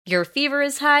Your fever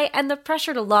is high and the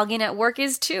pressure to log in at work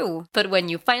is too. But when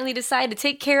you finally decide to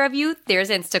take care of you, there's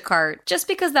Instacart. Just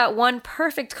because that one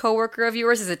perfect coworker of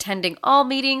yours is attending all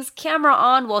meetings, camera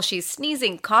on while she's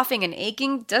sneezing, coughing, and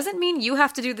aching, doesn't mean you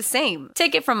have to do the same.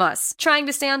 Take it from us. Trying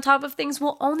to stay on top of things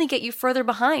will only get you further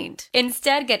behind.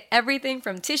 Instead, get everything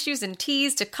from tissues and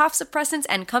teas to cough suppressants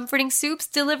and comforting soups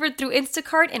delivered through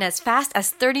Instacart in as fast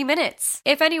as 30 minutes.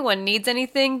 If anyone needs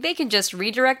anything, they can just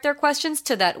redirect their questions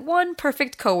to that one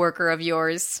perfect coworker of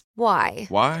yours. Why?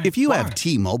 Why? If you have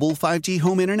T-Mobile 5G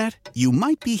home internet, you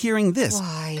might be hearing this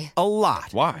Why? a lot.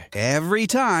 Why? Every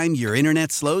time your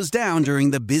internet slows down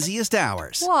during the busiest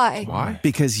hours. Why? Why?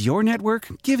 Because your network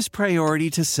gives priority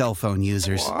to cell phone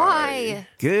users. Why?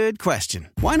 Good question.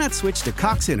 Why not switch to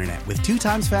Cox Internet with 2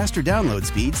 times faster download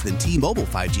speeds than T-Mobile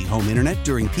 5G home internet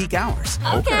during peak hours?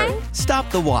 Okay. Stop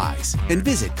the whys and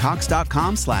visit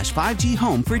cox.com/5G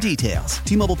home for details.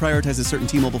 T-Mobile prioritizes certain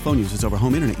T-Mobile phone users over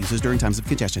home internet users during times of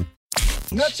congestion.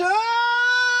 ¡Nachoo!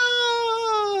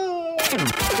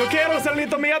 Yo quiero ser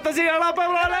listo, mi gato, siga la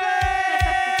palabra.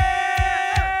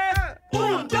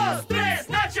 1, 2, 3,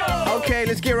 Nachoo! Okay,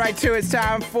 let's get right to it. It's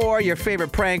time for your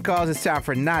favorite prank calls. It's time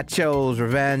for Nachoo's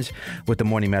Revenge with the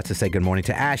morning mess to say good morning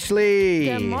to Ashley.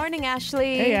 Good morning,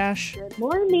 Ashley. Hey, Ash. Good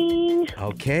morning.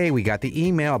 Okay, we got the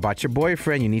email about your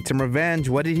boyfriend. You need some revenge.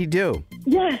 What did he do?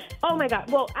 Yes. Oh my God.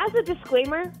 Well, as a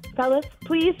disclaimer, fellas,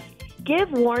 please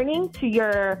give warning to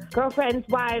your girlfriends,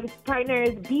 wives,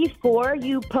 partners before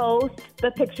you post the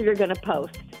picture you're going to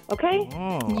post. Okay?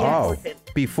 Oh,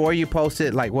 before you post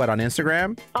it, like what, on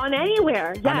Instagram? On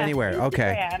anywhere. Yes. On anywhere,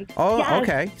 okay. Instagram. Oh, Yes.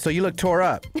 okay. So you look tore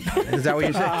up. Is that what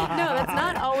you're saying? No, that's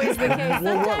not always the case.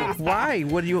 Well, Sometimes. why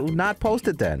would you not post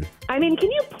it then? I mean,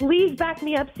 can you please back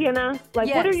me up, Sienna? Like,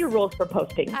 Yes. what are your rules for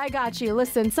posting? I got you.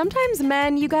 Listen, sometimes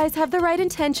men, you guys have the right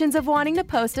intentions of wanting to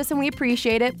post us, and we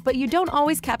appreciate it, but you don't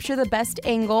always capture the best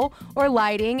angle or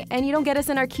lighting, and you don't get us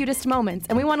in our cutest moments,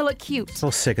 and we want to look cute. So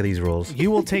sick of these rules. You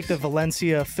will take the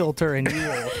Valencia filter and you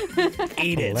will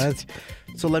eat it.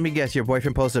 So let me guess, your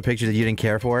boyfriend posted a picture that you didn't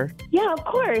care for? Yeah, of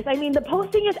course. I mean, the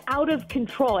posting is out of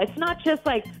control. It's not just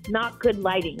like not good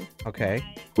lighting. Okay.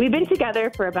 We've been together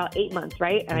for about 8 months,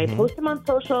 right? And I post them on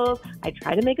socials. I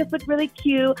try to make us look really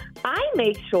cute. I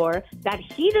make sure that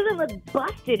he doesn't look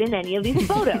busted in any of these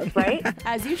photos, right?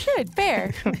 As you should.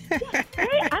 Fair.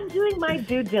 Right? I'm doing my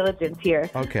due diligence here.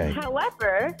 Okay.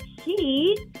 However,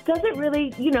 he doesn't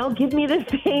really, give me the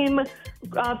same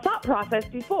thought process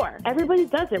before. Everybody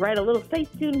does it, right? A little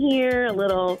Facetune here, a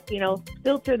little,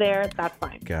 filter there. That's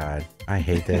fine. God, I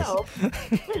hate this. So,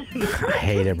 I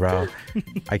hate it, bro.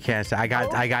 I can't say. I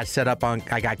got set up on.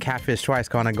 I got catfish twice.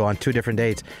 Going to go on 2 different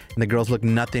dates, and the girls look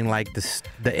nothing like the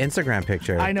Instagram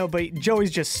picture. I know, but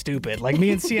Joey's just stupid. Like,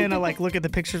 me and Sienna, look at the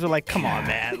pictures. We're like, come on,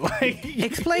 man. Like,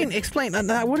 Explain.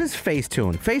 What is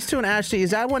Facetune? Facetune, Ashley,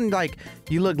 is that when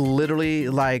you look literally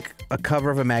like a cover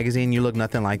of a magazine? You look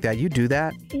nothing like that. You do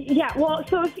that? yeah, well,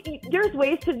 so there's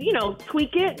ways to,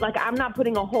 tweak it. Like, I'm not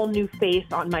putting a whole new face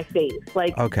on my face.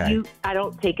 Like, Okay. I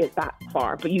don't take it that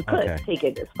far, but you could Okay. take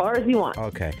it as far as you want.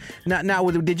 Okay. Now,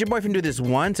 did your boyfriend do this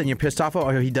once and you're pissed off,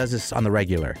 or he does this on the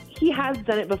regular? He has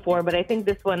done it before, but I think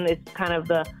this one is kind of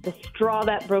the straw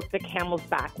that broke the camel's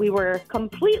back. We were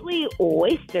completely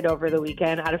wasted over the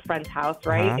weekend at a friend's house,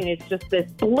 right? Uh-huh. And it's just this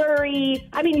blurry.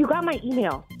 I mean, you got my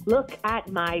email. Look at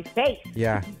my face.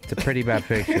 Yeah, it's a pretty bad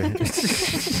picture.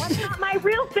 That's not my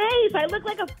real face. I look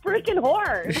like a freaking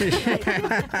horse.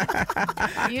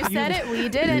 You said it. We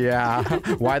did it. Yeah.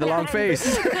 Why the long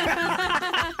face?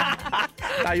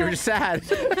 Thought you were sad.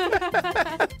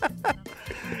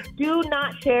 Do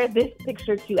not share this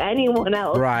picture to anyone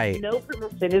else. Right. No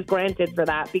permission is granted for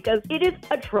that because it is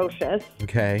atrocious.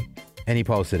 Okay. And he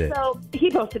posted it. So he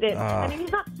posted it. I mean,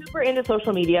 he's not super into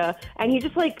social media, and he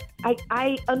just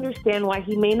I understand why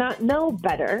he may not know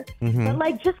better,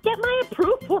 but just get my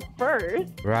approval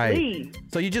first, Right. please.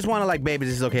 So you just want to baby,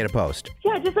 this is okay to post.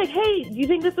 Yeah, just hey, do you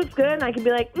think this looks good? And I can be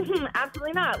like,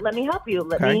 absolutely not. Let me help you.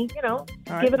 Let me,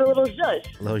 right. give it a little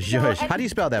zhush. Little zhush. and- How do you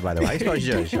spell that, by the way? How do you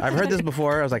spell zhush? I've heard this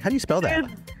before. I was like, how do you spell that?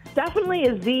 There's definitely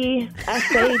a Z,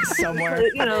 S-H, Somewhere.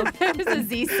 There's a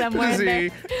Z somewhere in there.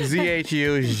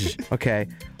 Z-H-U. Okay.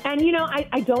 And,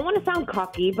 I don't want to sound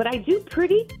cocky, but I do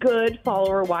pretty good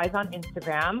follower-wise on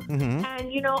Instagram. And,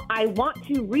 I want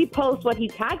to repost what he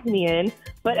tags me in,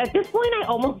 But at this point, I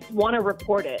almost want to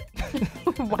report it.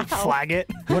 Flag it.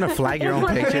 You want to flag your own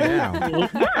picture now?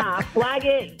 Yeah, flag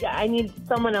it. I need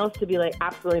someone else to be like,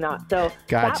 absolutely not. So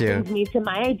Got that you. brings me to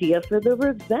my idea for the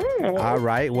revenge. All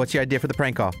right. What's your idea for the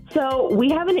prank call? So we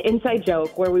have an inside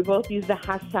joke where we both use the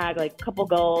hashtag like couple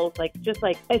goals, like just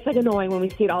like it's like annoying when we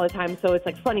see it all the time. So it's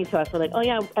like funny to us. We're like, oh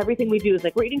yeah, everything we do is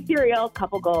like we're eating cereal,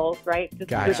 couple goals, right? Just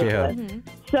Got you. ridiculous.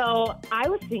 So I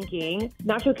was thinking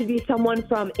Nachoo could be someone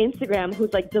from Instagram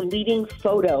who's like deleting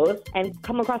photos and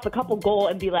come across a couple goal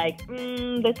and be like,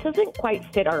 this doesn't quite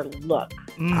fit our look.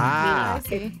 Ah.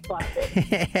 It's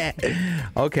busted.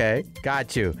 Okay.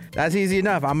 Got you. That's easy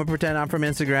enough. I'm going to pretend I'm from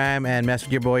Instagram and mess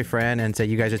with your boyfriend and say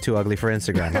you guys are too ugly for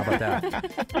Instagram. How about that?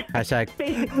 Hashtag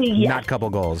Basically, yes. not couple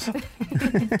goals.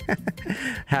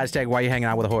 Hashtag why you hanging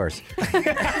out with a horse.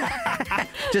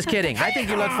 Just kidding. I think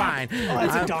you look fine.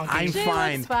 that's a donkey. I'm She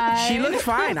fine. looks fine. She looked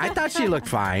fine. I thought she looked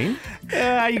fine.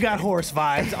 You got horse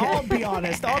vibes. I'll be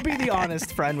honest. I'll be the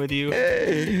honest friend with you.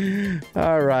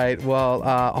 All right. Well,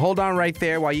 hold on right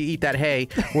there while you eat that hay.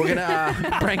 We're going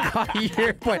to prank call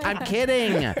your boy. I'm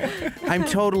kidding. I'm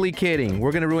totally kidding.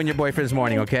 We're going to ruin your boyfriend's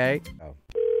morning, okay?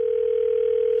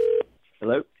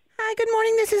 Hello? Hi, good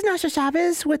morning. This is Nasha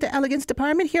Chavez with the Elegance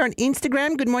Department here on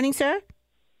Instagram. Good morning, sir.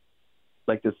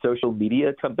 Like the social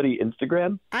media company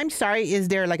Instagram? I'm sorry, is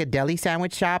there like a deli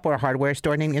sandwich shop or a hardware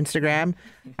store named Instagram?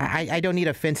 I don't need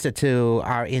a Finsta to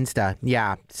our Insta.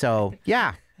 Yeah, so,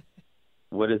 yeah.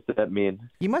 What does that mean?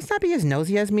 You must not be as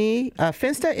nosy as me.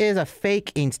 Finsta is a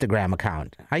fake Instagram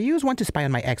account. I use one to spy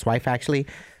on my ex-wife, actually.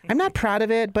 I'm not proud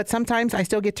of it, but sometimes I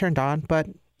still get turned on, but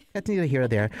that's neither here nor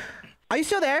there. Are you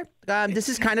still there? This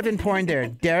is kind of important there.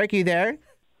 Derek, you there?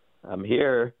 I'm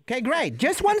here. Okay, great.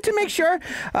 Just wanted to make sure.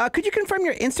 Could you confirm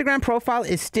your Instagram profile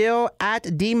is still at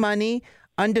dmoney_?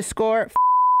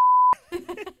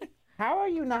 How are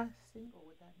you not single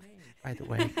with that name, by the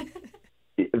way?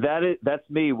 That's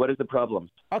me. What is the problem?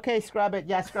 Okay, scrub it.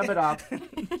 Yeah, scrub it off.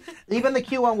 Even the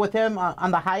cute one with him on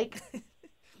the hike.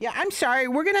 Yeah, I'm sorry.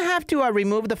 We're going to have to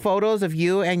remove the photos of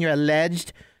you and your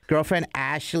alleged girlfriend,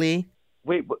 Ashley.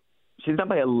 Wait, she's not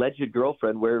my alleged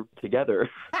girlfriend. We're together.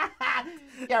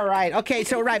 Yeah, right. Okay,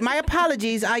 so, right. My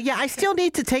apologies. Yeah, I still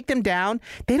need to take them down.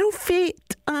 They don't fit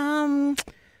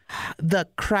the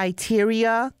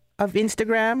criteria of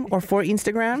Instagram or for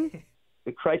Instagram.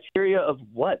 The criteria of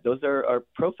what? Those are our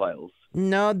profiles.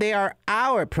 No, they are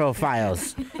our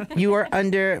profiles. You are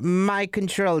under my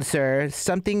control, sir.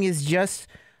 Something is just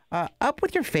up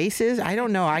with your faces. I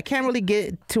don't know. I can't really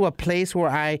get to a place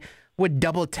where I would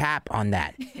double tap on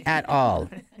that at all.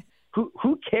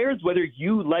 Who cares whether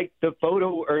you like the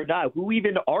photo or not? Who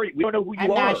even are you? We don't know who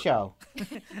you are. Nacho.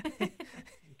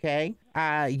 Okay.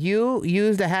 You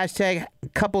use the hashtag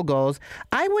couple goals.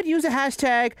 I would use the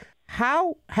hashtag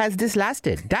how has this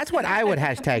lasted? That's what I would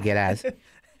hashtag it as.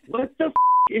 What the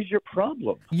is your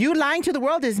problem? You lying to the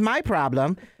world is my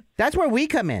problem. That's where we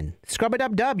come in. Scrub it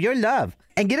up, dub, your love.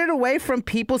 And get it away from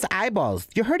people's eyeballs.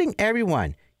 You're hurting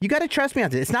everyone. You got to trust me on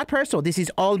this. It's not personal. This is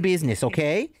all business,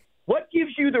 okay? What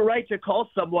gives you the right to call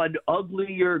someone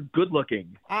ugly or good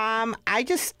looking? I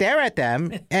just stare at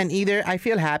them and either I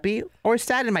feel happy or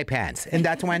sad in my pants. And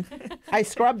that's when I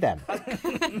scrub them.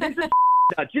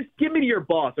 Just give me to your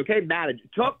boss, okay? Manager.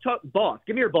 Talk, boss.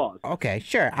 Give me your boss. Okay,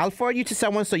 sure. I'll forward you to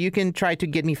someone so you can try to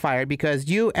get me fired because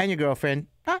you and your girlfriend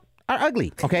are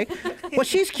ugly, okay? Well,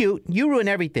 she's cute. You ruin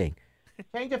everything.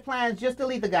 Change of plans. Just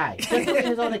delete the guy. Just delete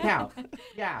his own account.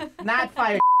 Yeah, not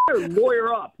fired.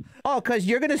 Lawyer up. Oh, because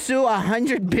you're going to sue a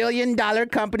 $100 billion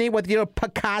company with your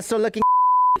Picasso-looking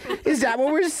Is that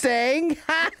what we're saying?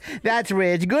 That's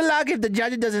rich. Good luck if the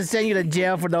judge doesn't send you to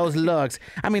jail for those looks.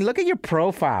 I mean, look at your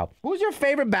profile. Who's your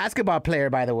favorite basketball player,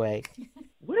 by the way?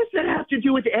 What does that have to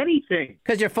do with anything?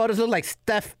 Because your photos look like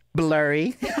Steph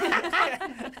Blurry.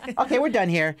 Okay, we're done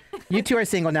here. You two are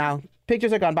single now.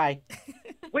 Pictures are gone. Bye.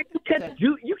 Wait, you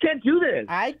can't do this.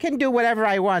 I can do whatever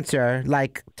I want, sir.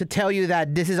 Like, to tell you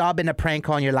that this has all been a prank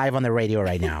call and you're live on the radio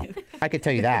right now. I could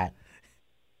tell you that.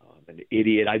 Oh, I'm an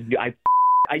idiot.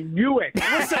 I knew it.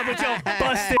 What's up with your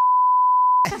busted?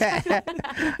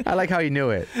 I like how you knew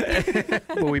it.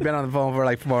 But we've been on the phone for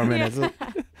like 4 minutes.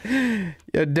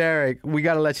 Yo, Derek, we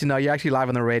got to let you know you're actually live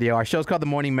on the radio. Our show's called The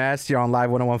Morning Mess. You're on Live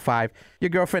 101.5. Your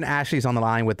girlfriend Ashley's on the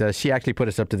line with us. She actually put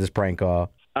us up to this prank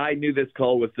call. I knew this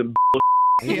call was some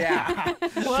Yeah.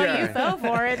 Well, you fell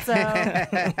for it, so.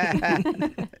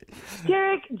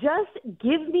 Derek, just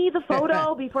give me the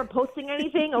photo before posting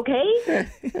anything, okay?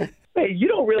 Hey, you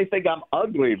don't really think I'm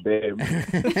ugly, babe.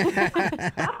 Stop being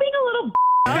a little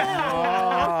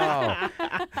Oh.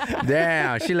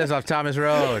 Damn, she lives off Thomas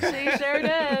Road. She sure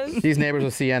does. She's neighbors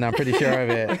with Sienna. I'm pretty sure of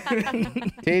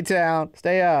it. T-Town,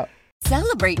 stay up.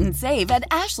 Celebrate and save at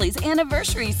Ashley's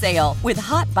Anniversary Sale. With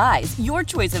Hot Buys, your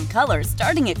choice of colors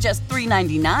starting at just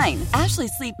 $3.99. Ashley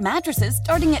Sleep mattresses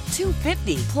starting at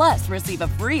 $2.50. Plus, receive a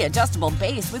free adjustable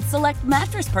base with select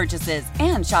mattress purchases.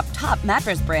 And shop top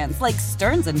mattress brands like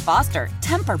Stearns & Foster,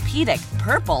 Tempur-Pedic,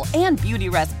 Purple, and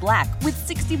Beautyrest Black with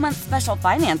 60-month special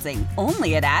financing.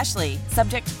 Only at Ashley.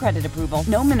 Subject to credit approval.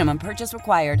 No minimum purchase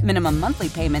required. Minimum monthly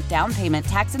payment, down payment,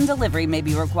 tax, and delivery may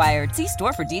be required. See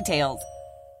store for details.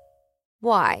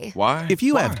 Why? Why? If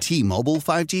you have T-Mobile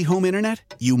 5G home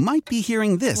internet, you might be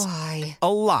hearing this Why?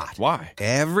 a lot. Why?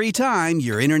 Every time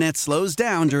your internet slows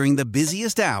down during the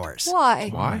busiest hours. Why?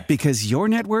 Why? Because your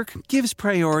network gives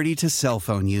priority to cell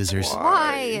phone users.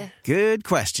 Why? Good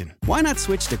question. Why not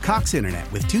switch to Cox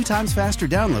Internet with 2 times faster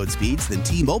download speeds than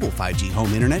T-Mobile 5G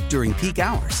home internet during peak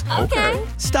hours? Okay.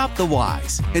 Stop the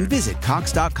whys and visit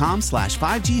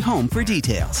cox.com/5G home for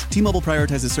details. T-Mobile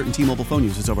prioritizes certain T-Mobile phone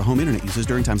users over home internet users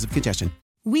during times of congestion.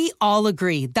 We all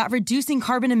agree that reducing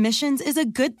carbon emissions is a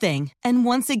good thing. And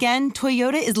once again,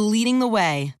 Toyota is leading the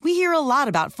way. We hear a lot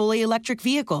about fully electric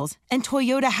vehicles, and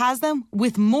Toyota has them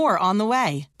with more on the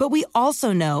way. But we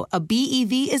also know a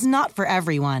BEV is not for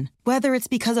everyone, whether it's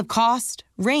because of cost,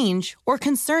 range, or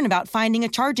concern about finding a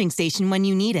charging station when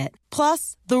you need it.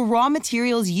 Plus, the raw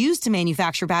materials used to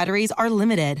manufacture batteries are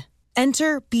limited.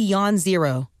 Enter Beyond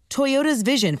Zero, Toyota's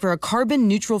vision for a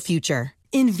carbon-neutral future.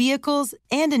 In vehicles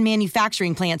and in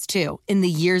manufacturing plants, too, in the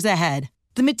years ahead.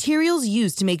 The materials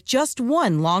used to make just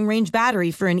one long-range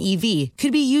battery for an EV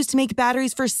could be used to make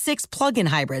batteries for 6 plug-in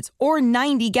hybrids or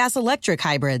 90 gas-electric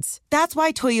hybrids. That's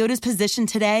why Toyota's position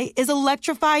today is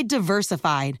electrified,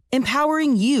 diversified,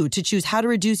 empowering you to choose how to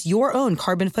reduce your own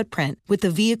carbon footprint with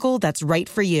the vehicle that's right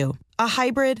for you. A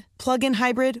hybrid, plug-in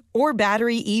hybrid, or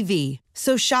battery EV.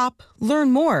 So shop,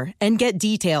 learn more, and get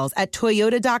details at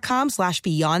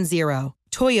toyota.com/beyondzero.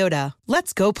 Toyota,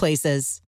 let's go places.